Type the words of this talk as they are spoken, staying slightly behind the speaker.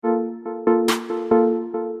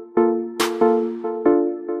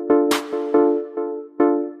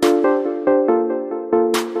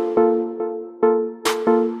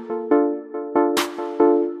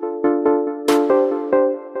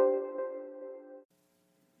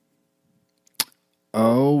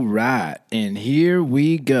All right, and here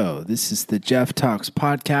we go. This is the Jeff Talks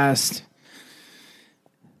podcast.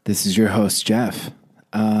 This is your host, Jeff.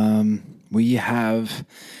 We have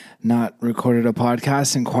not recorded a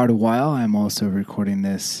podcast in quite a while. I'm also recording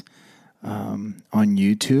this on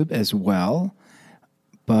YouTube as well,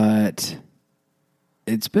 but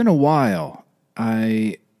it's been a while.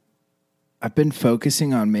 I've been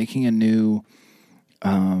focusing on making a new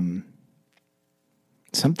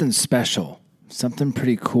something special. Something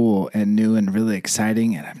pretty cool and new and really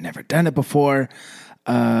exciting, and I've never done it before.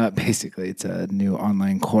 Basically, it's a new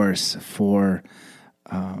online course for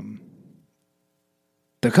the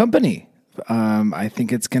company. I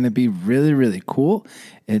think it's going to be really, really cool.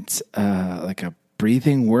 It's like a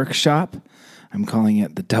breathing workshop. I'm calling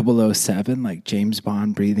it the 007, like James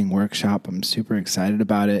Bond breathing workshop. I'm super excited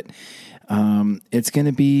about it. It's going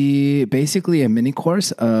to be basically a mini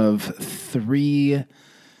course of 3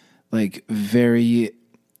 like very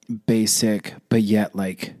basic, but yet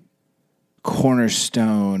like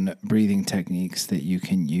cornerstone breathing techniques that you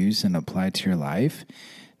can use and apply to your life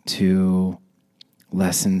to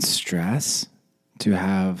lessen stress, to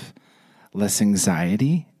have less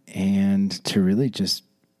anxiety, and to really just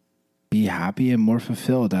be happy and more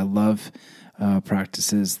fulfilled. I love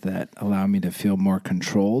practices that allow me to feel more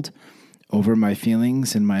controlled over my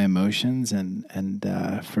feelings and my emotions. And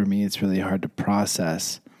for me, it's really hard to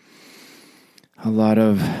process a lot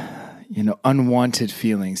of, unwanted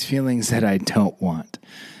feelings that I don't want,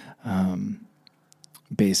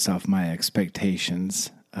 based off my expectations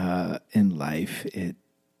in life. It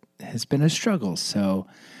has been a struggle. So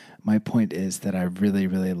my point is that I really,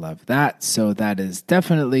 really love that. So that is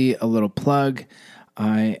definitely a little plug.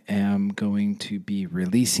 I am going to be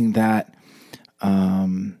releasing that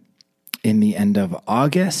in the end of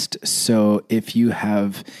August. So if you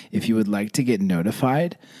would like to get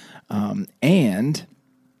notified, and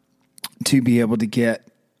to be able to get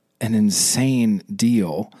an insane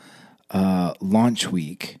deal launch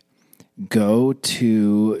week, go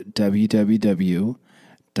to www.jeffgonzell,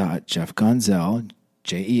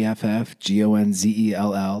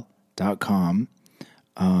 JEFFGONZELL.com,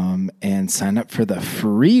 and sign up for the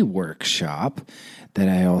free workshop that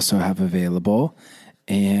I also have available.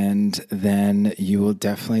 And then you will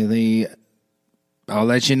definitely, I'll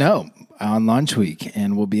let you know on launch week,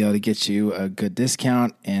 and we'll be able to get you a good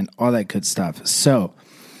discount and all that good stuff. So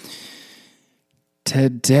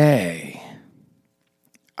today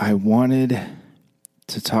I wanted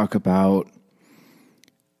to talk about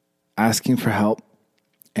asking for help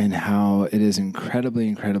and how it is incredibly,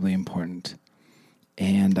 incredibly important.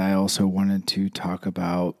 And I also wanted to talk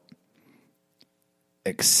about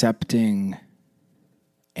accepting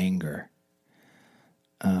anger.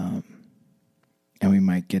 And we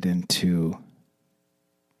might get into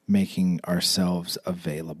making ourselves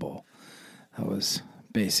available. That was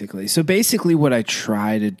basically what I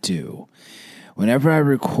try to do whenever I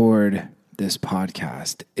record this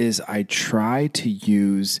podcast is I try to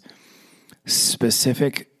use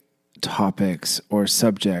specific topics or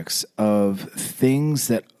subjects of things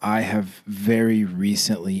that I have very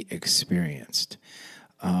recently experienced.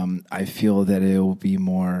 I feel that it will be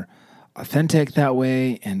more authentic that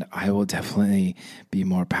way, and I will definitely be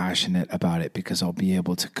more passionate about it because I'll be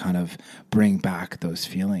able to kind of bring back those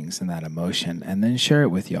feelings and that emotion and then share it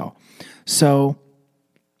with y'all. So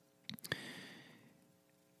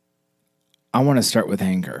I want to start with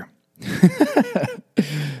anger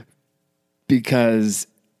because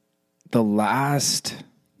the last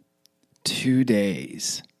 2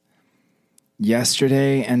 days,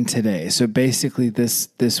 yesterday and today, so basically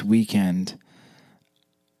this weekend,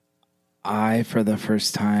 I, for the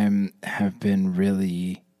first time, have been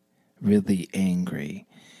really, really angry.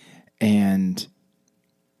 And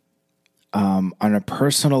on a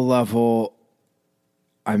personal level,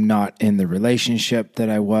 I'm not in the relationship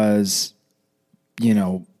that I was,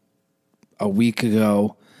 a week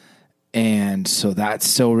ago. And so that's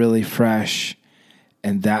still really fresh,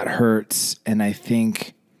 and that hurts. And I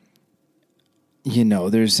think,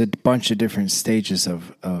 there's a bunch of different stages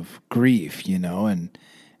of grief,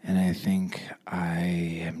 and I think I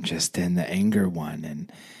am just in the anger one,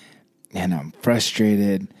 and I'm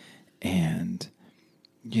frustrated, and,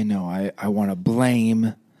 I want to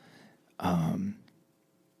blame,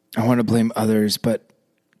 others, but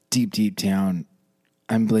deep down,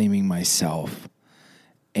 I'm blaming myself,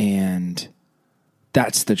 and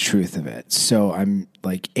that's the truth of it. So I'm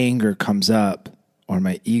like, anger comes up, or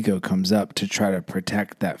my ego comes up to try to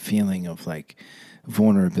protect that feeling of like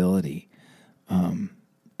vulnerability.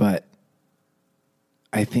 But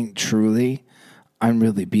I think truly I'm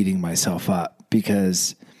really beating myself up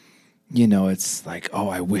because it's like, oh,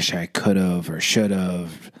 I wish I could have or should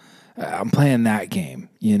have. I'm playing that game,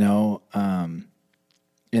 in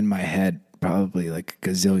my head probably like a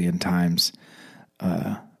gazillion times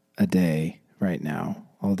a day right now,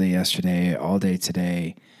 all day yesterday, all day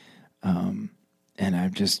today. And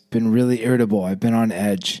I've just been really irritable. I've been on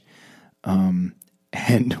edge.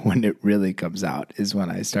 And when it really comes out is when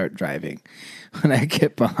I start driving. When I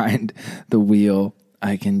get behind the wheel,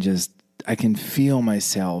 I can feel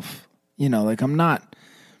myself, like I'm not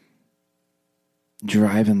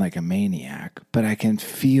driving like a maniac, but I can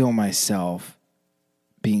feel myself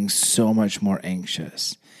being so much more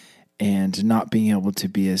anxious and not being able to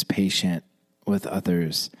be as patient with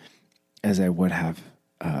others as I would have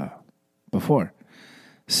before.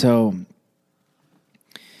 So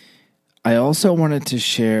I also wanted to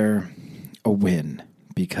share a win,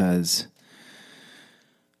 because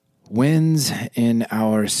wins in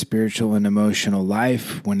our spiritual and emotional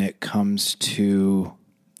life when it comes to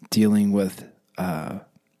dealing with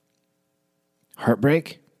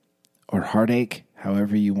heartbreak or heartache,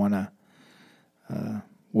 however you want to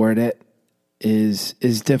word it, is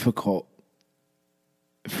difficult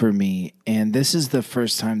for me. And this is the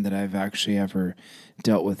first time that I've actually ever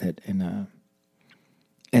dealt with it in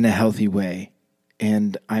a healthy way.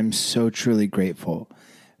 And I'm so truly grateful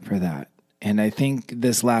for that. And I think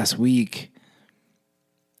this last week,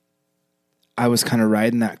 I was kind of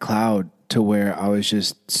riding that cloud to where I was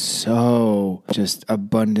just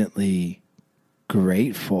abundantly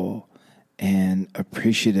grateful and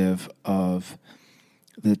appreciative of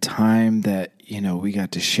the time that, we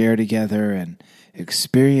got to share together and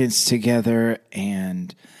experience together.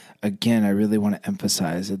 And again, I really want to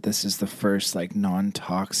emphasize that this is the first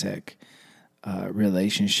non-toxic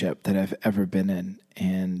relationship that I've ever been in.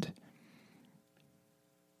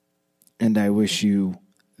 And I wish you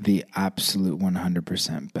the absolute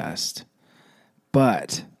 100% best.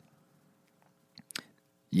 But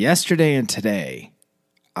yesterday and today,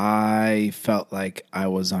 I felt like I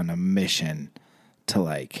was on a mission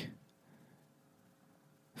to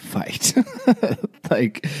fight.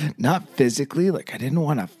 Not physically, I didn't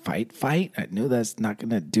want to fight. I knew that's not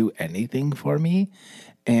going to do anything for me.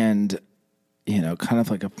 And, kind of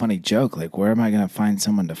like a funny joke, where am I going to find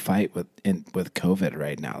someone to fight with COVID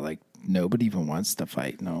right now? Nobody even wants to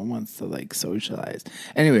fight. No one wants to socialize.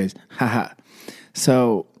 Anyways, haha.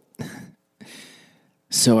 So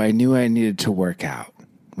I knew I needed to work out,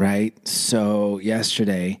 right? So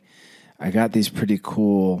yesterday I got these pretty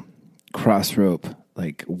cool cross rope,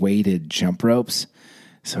 weighted jump ropes.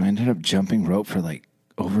 So I ended up jumping rope for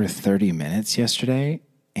over 30 minutes yesterday,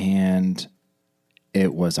 and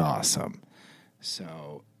it was awesome.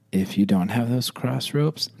 So if you don't have those cross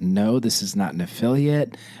ropes, no, this is not an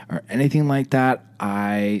affiliate or anything like that.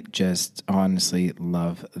 I just honestly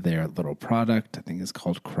love their little product. I think it's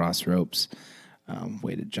called Cross Ropes,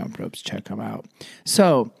 weighted jump ropes. Check them out.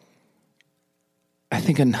 So I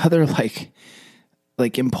think another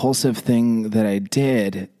impulsive thing that I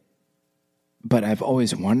did, but I've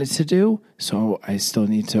always wanted to do, so I still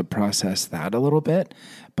need to process that a little bit.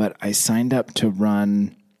 But I signed up to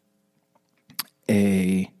run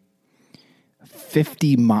a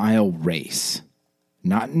 50-mile race,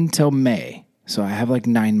 not until May. So I have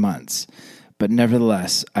 9 months. But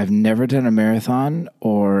nevertheless, I've never done a marathon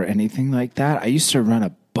or anything like that. I used to run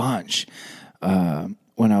a bunch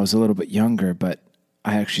when I was a little bit younger, but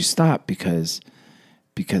I actually stopped because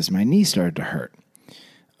my knee started to hurt.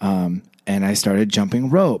 And I started jumping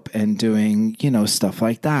rope and doing, stuff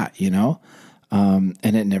like that, and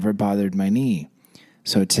it never bothered my knee.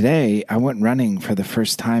 So today I went running for the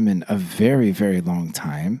first time in a very, very long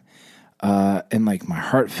time. And my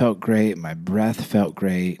heart felt great. My breath felt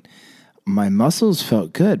great. My muscles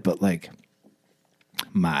felt good, but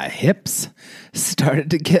my hips started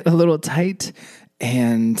to get a little tight,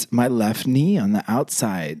 and my left knee on the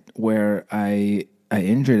outside where I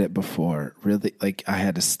injured it before, really, I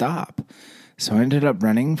had to stop. So I ended up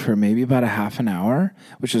running for maybe about a half an hour,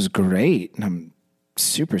 which was great. And I'm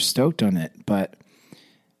super stoked on it, but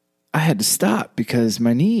I had to stop because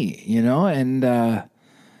my knee, and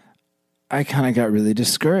I kind of got really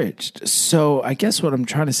discouraged. So I guess what I'm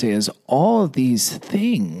trying to say is all of these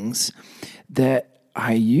things that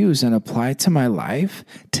I use and apply to my life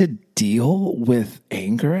to deal with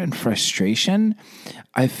anger and frustration,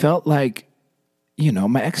 I felt my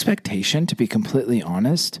expectation, to be completely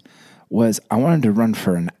honest, was I wanted to run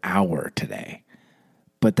for an hour today,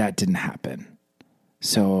 but that didn't happen.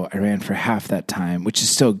 So I ran for half that time, which is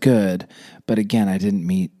still good. But again, I didn't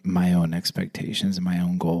meet my own expectations and my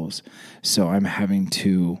own goals. So I'm having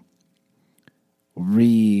to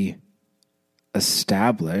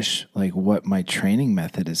establish like what my training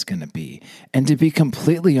method is going to be. And to be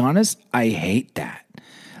completely honest, I hate that.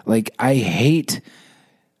 Like, I hate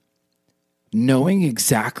knowing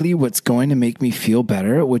exactly what's going to make me feel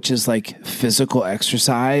better, which is like physical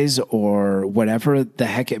exercise or whatever the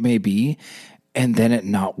heck it may be, and then it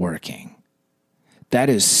not working. That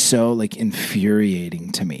is so like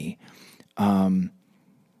infuriating to me. And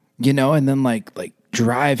then like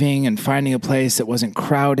driving and finding a place that wasn't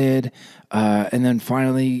crowded, and then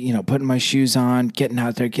finally, putting my shoes on, getting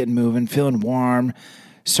out there, getting moving, feeling warm,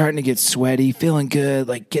 starting to get sweaty, feeling good,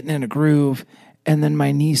 like getting in a groove, and then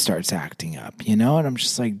my knee starts acting up, and I'm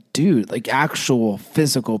just like, dude, like actual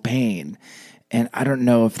physical pain. And I don't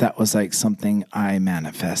know if that was like something I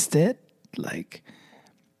manifested, like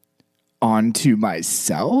onto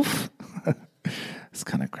myself. It's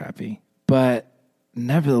kind of crappy, but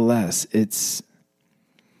nevertheless, it's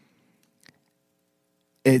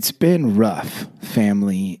been rough,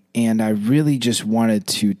 family, and I really just wanted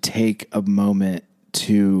to take a moment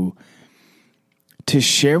to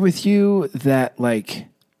share with you that, like,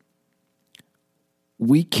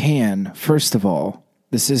 we can, first of all,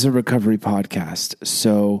 this is a recovery podcast,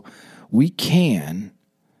 so we can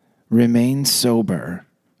remain sober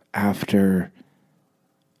after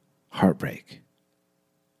heartbreak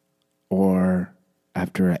or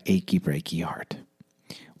after an achy, breaky heart.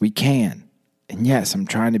 We can. And yes, I'm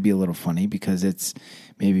trying to be a little funny because it's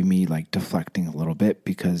maybe me like deflecting a little bit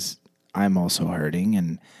because I'm also hurting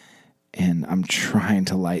and I'm trying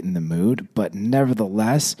to lighten the mood, but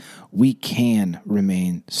nevertheless, we can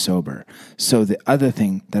remain sober. So the other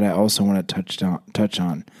thing that I also want to touch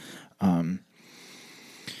on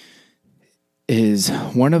is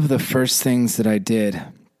one of the first things that I did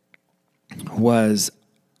was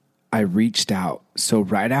I reached out. So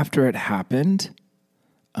right after it happened,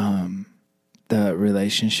 the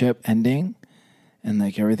relationship ending and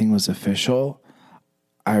like everything was official,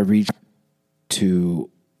 I reached to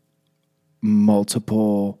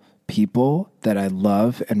multiple people that I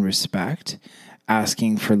love and respect,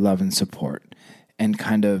 asking for love and support and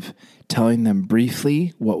kind of telling them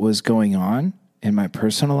briefly what was going on in my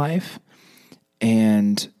personal life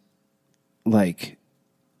and like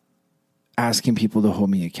asking people to hold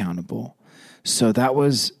me accountable. So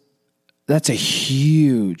that's a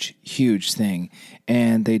huge, huge thing.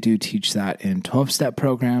 And they do teach that in 12-step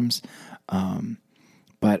programs.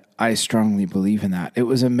 But I strongly believe in that. It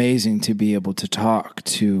was amazing to be able to talk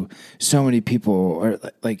to so many people. Or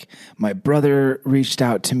like my brother reached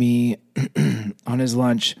out to me on his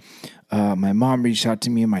lunch. My mom reached out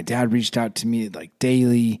to me, and my dad reached out to me like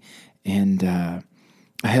daily. And I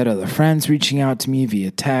had other friends reaching out to me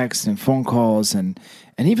via text and phone calls, and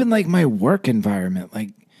even like my work environment.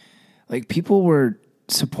 Like people were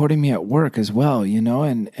supporting me at work as well,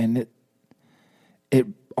 and it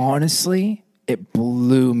honestly, it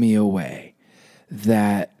blew me away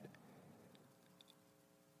that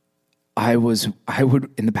I would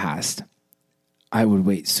in the past, I would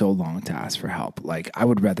wait so long to ask for help. Like I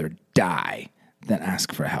would rather die than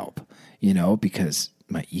ask for help, because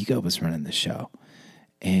my ego was running the show.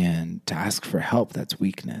 And to ask for help, that's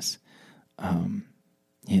weakness.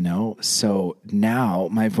 So now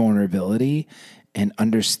my vulnerability and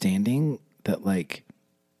understanding that like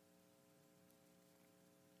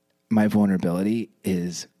my vulnerability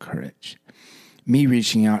is courage. Me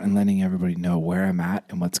reaching out and letting everybody know where I'm at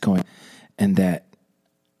and what's going on, and that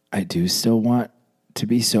I do still want to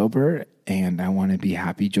be sober and I want to be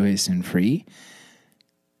happy, joyous, and free.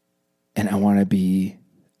 And I want to be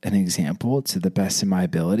an example to the best of my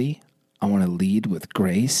ability. I want to lead with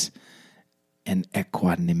grace and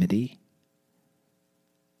equanimity.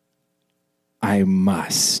 I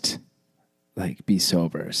must be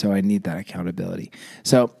sober. So I need that accountability.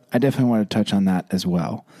 So I definitely want to touch on that as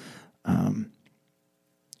well.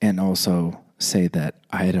 And also say that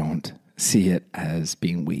I don't see it as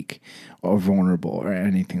being weak or vulnerable or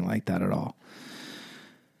anything like that at all.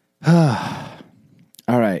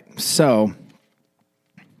 All right. So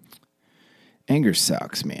anger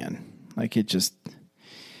sucks, man. Like it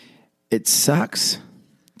sucks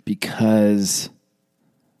because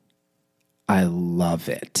I love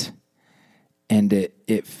it. And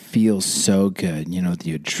it feels so good,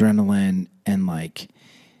 the adrenaline and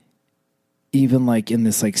even in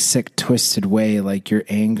this sick, twisted way, your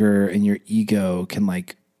anger and your ego can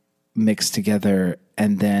mix together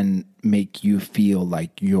and then make you feel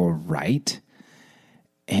like you're right.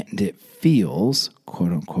 And it feels,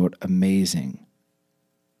 quote unquote, amazing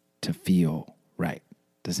to feel right.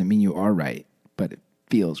 Doesn't mean you are right, but it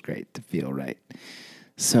feels great to feel right.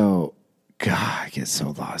 So, God, I get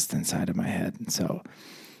so lost inside of my head. And so,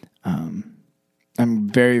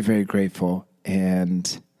 very, very grateful.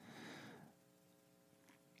 And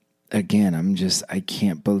again, I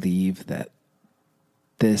can't believe that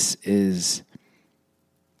this is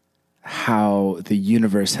how the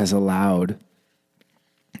universe has allowed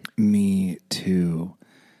me to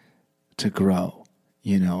grow.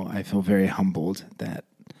 I feel very humbled that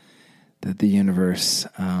the universe,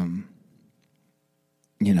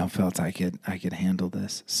 felt I could handle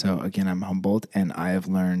this. So again, I'm humbled, and I have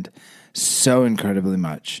learned so incredibly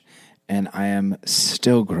much, and I am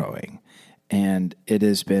still growing. And it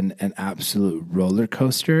has been an absolute roller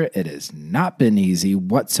coaster. It has not been easy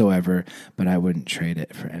whatsoever, but I wouldn't trade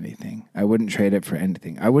it for anything. I wouldn't trade it for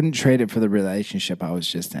anything. I wouldn't trade it for the relationship I was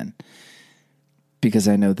just in, because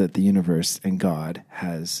I know that the universe and God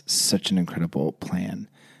has such an incredible plan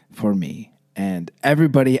for me and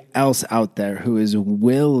everybody else out there who is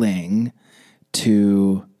willing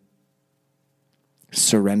to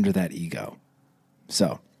surrender that ego.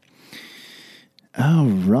 So, all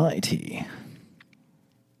righty.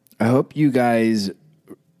 I hope you guys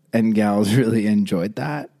and gals really enjoyed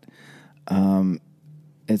that.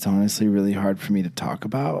 It's honestly really hard for me to talk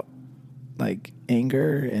about, like,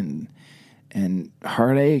 anger and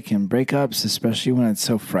heartache and breakups, especially when it's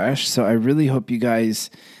so fresh. So I really hope you guys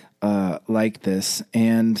like this.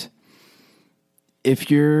 And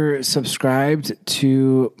if you're subscribed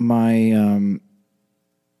to my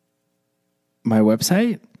my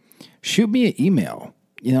website, shoot me an email,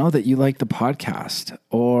 that you like the podcast.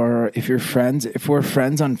 Or if we're friends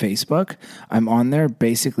on Facebook, I'm on there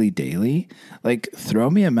basically daily. Like,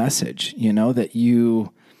 throw me a message, that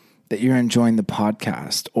you're enjoying the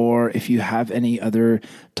podcast. Or if you have any other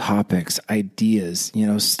topics, ideas,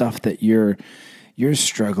 stuff that you're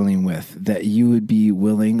struggling with that you would be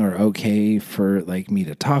willing or okay for, like, me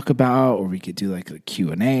to talk about, or we could do like a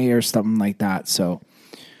Q&A or something like that. So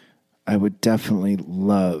I would definitely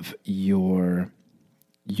love your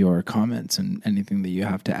comments and anything that you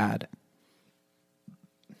have to add.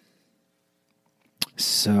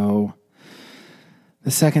 So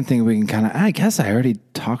the second thing we can I guess I already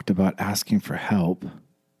talked about asking for help.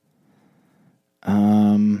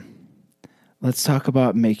 Let's talk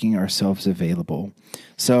about making ourselves available.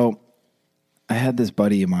 So I had this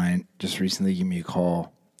buddy of mine just recently give me a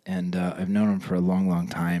call, and I've known him for a long, long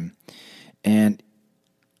time. And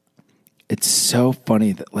it's so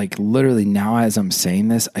funny that, like, literally now as I'm saying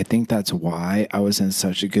this, I think that's why I was in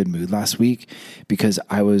such a good mood last week, because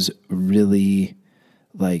I was really,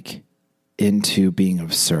 like, into being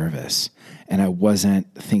of service, and I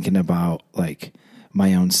wasn't thinking about, like,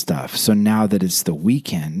 my own stuff. So now that it's the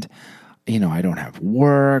weekend, I don't have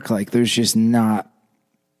work. Like, there's just not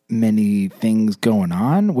many things going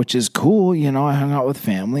on, which is cool. I hung out with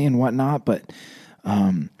family and whatnot, but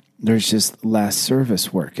there's just less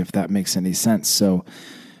service work, if that makes any sense. So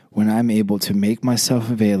when I'm able to make myself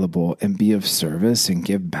available and be of service and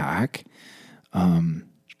give back,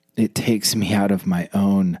 it takes me out of my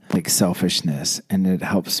own, like, selfishness, and it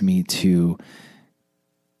helps me to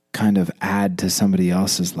kind of add to somebody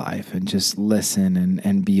else's life and just listen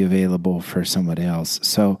and be available for somebody else.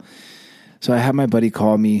 So I had my buddy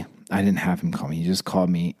call me. I didn't have him call me. He just called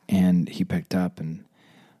me, and he picked up, and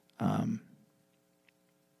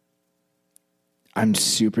I'm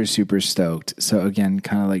super, super stoked. So again,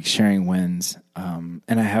 kind of like sharing wins. And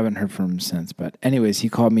I haven't heard from him since, but anyways, he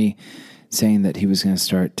called me saying that he was going to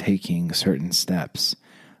start taking certain steps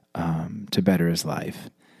to better his life.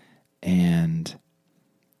 And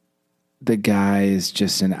the guy is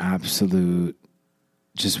just an absolute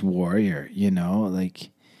just warrior,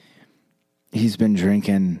 like, he's been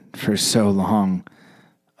drinking for so long.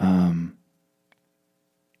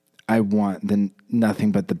 I want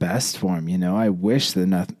nothing but the best for him. I wish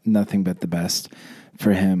nothing but the best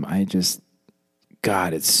for him.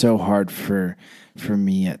 God, it's so hard for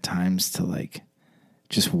me at times to, like,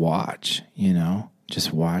 just watch,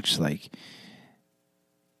 just watch, like,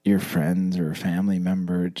 your friends or a family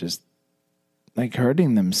member just, like,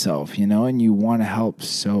 hurting themselves, and you want to help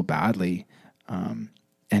so badly. And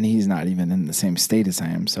he's not even in the same state as I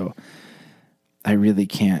am. So I really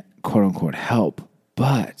can't, quote unquote, help.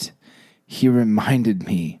 But he reminded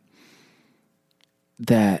me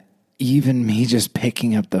that even me just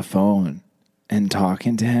picking up the phone and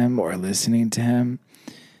talking to him or listening to him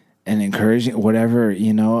and encouraging whatever,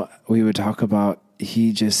 we would talk about,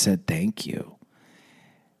 he just said, thank you.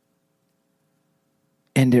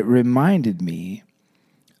 And it reminded me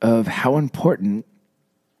of how important,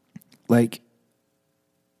 like,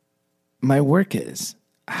 my work is,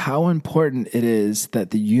 how important it is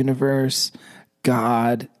that the universe,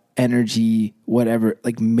 God, energy, whatever,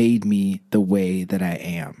 like, made me the way that I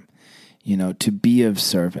am. to be of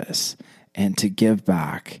service and to give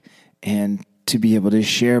back and to be able to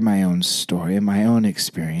share my own story and my own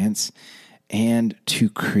experience and to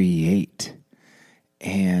create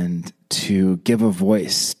and to give a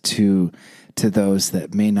voice to those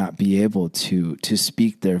that may not be able to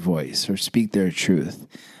speak their voice or speak their truth,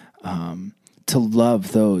 to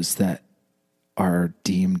love those that are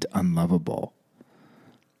deemed unlovable,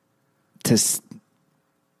 to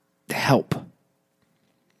help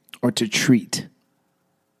or to treat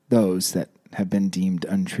those that have been deemed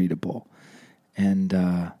untreatable. And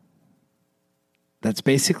that's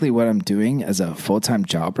basically what I'm doing as a full-time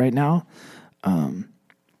job right now.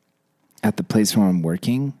 At the place where I'm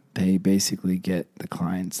working, they basically get the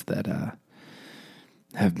clients that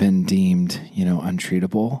have been deemed,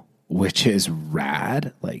 untreatable, which is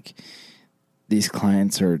rad. Like, these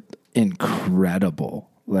clients are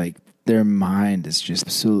incredible. Like, their mind is just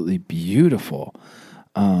absolutely beautiful.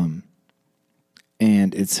 And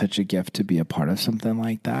it's such a gift to be a part of something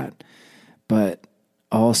like that. But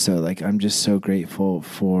also, like, I'm just so grateful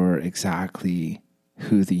for exactly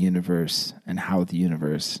who the universe and how the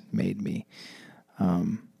universe made me.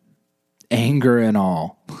 Anger and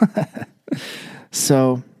all.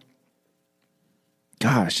 So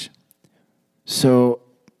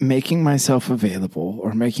making myself available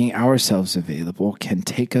or making ourselves available can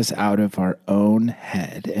take us out of our own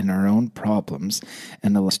head and our own problems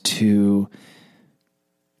and allow us to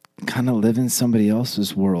kind of live in somebody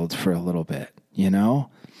else's world for a little bit,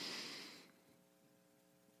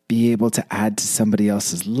 Be able to add to somebody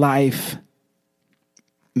else's life,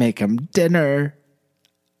 make them dinner,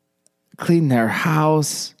 clean their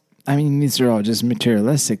house. I mean, these are all just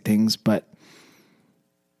materialistic things, but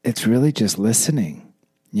it's really just listening,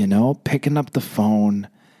 picking up the phone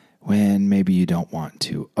when maybe you don't want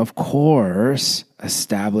to. Of course,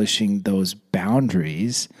 establishing those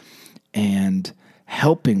boundaries and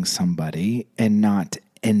helping somebody and not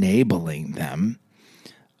enabling them.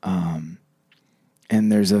 And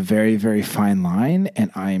there's a very, very fine line,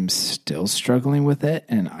 and I'm still struggling with it,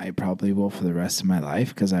 and I probably will for the rest of my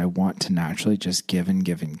life because I want to naturally just give and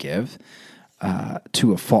give and give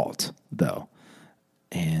to a fault, though.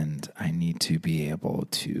 And I need to be able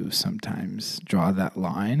to sometimes draw that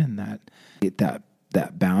line and that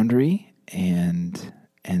boundary and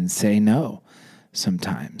say no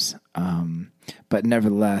sometimes. But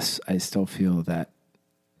nevertheless, I still feel that,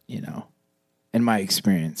 in my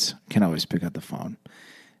experience, can always pick up the phone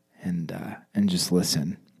and just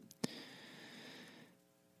listen.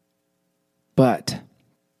 But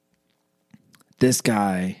this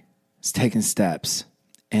guy is taking steps.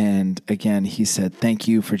 And again, he said, thank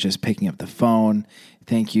you for just picking up the phone.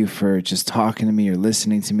 Thank you for just talking to me or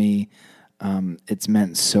listening to me. It's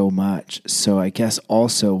meant so much. So I guess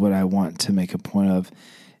also what I want to make a point of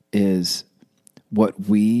is what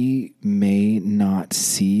we may not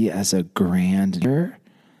see as a grandeur,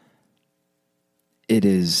 it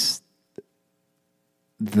is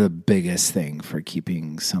the biggest thing for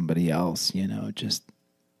keeping somebody else, just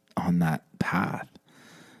on that path.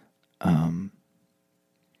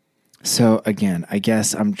 So again, I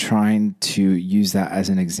guess I'm trying to use that as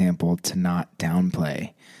an example to not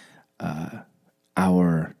downplay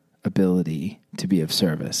our ability to be of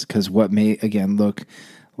service. Because what may, again, look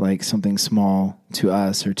like something small to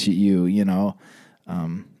us or to you,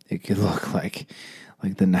 it could look like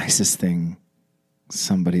the nicest thing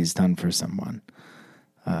somebody's done for someone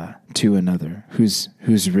to another who's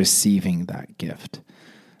receiving that gift.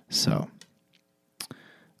 So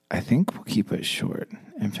I think we'll keep it short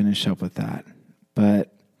and finish up with that.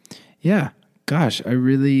 But yeah, gosh, I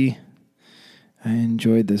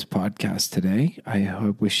enjoyed this podcast today.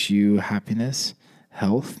 I wish you happiness,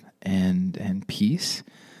 health, and peace.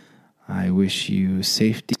 I wish you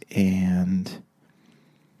safety. And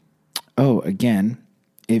again,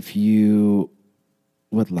 if you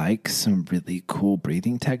would like some really cool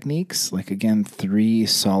breathing techniques, like again, 3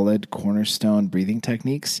 solid cornerstone breathing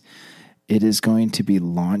techniques, it is going to be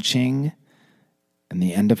launching in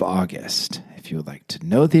the end of August. If you would like to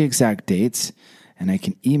know the exact dates, and I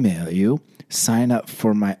can email you, sign up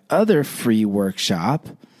for my other free workshop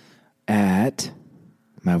at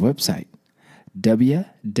my website,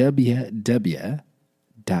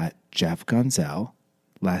 www.jeffgonzell,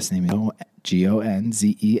 last name is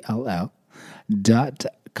GONZELL.com,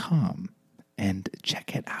 and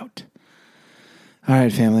check it out. All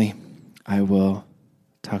right, family, I will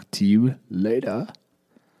talk to you later.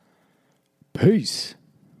 Peace.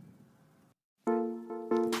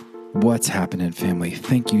 What's happening, family?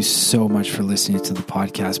 Thank you so much for listening to the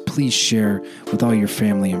podcast. Please share with all your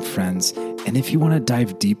family and friends. And if you want to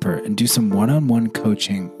dive deeper and do some one-on-one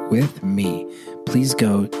coaching with me, please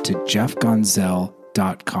go to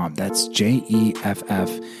jeffgonzell.com. That's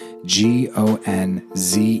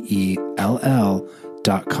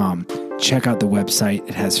JEFFGONZELL.com. Check out the website.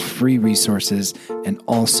 It has free resources, and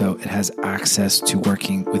also it has access to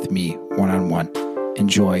working with me one-on-one.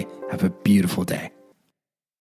 Enjoy. Have a beautiful day.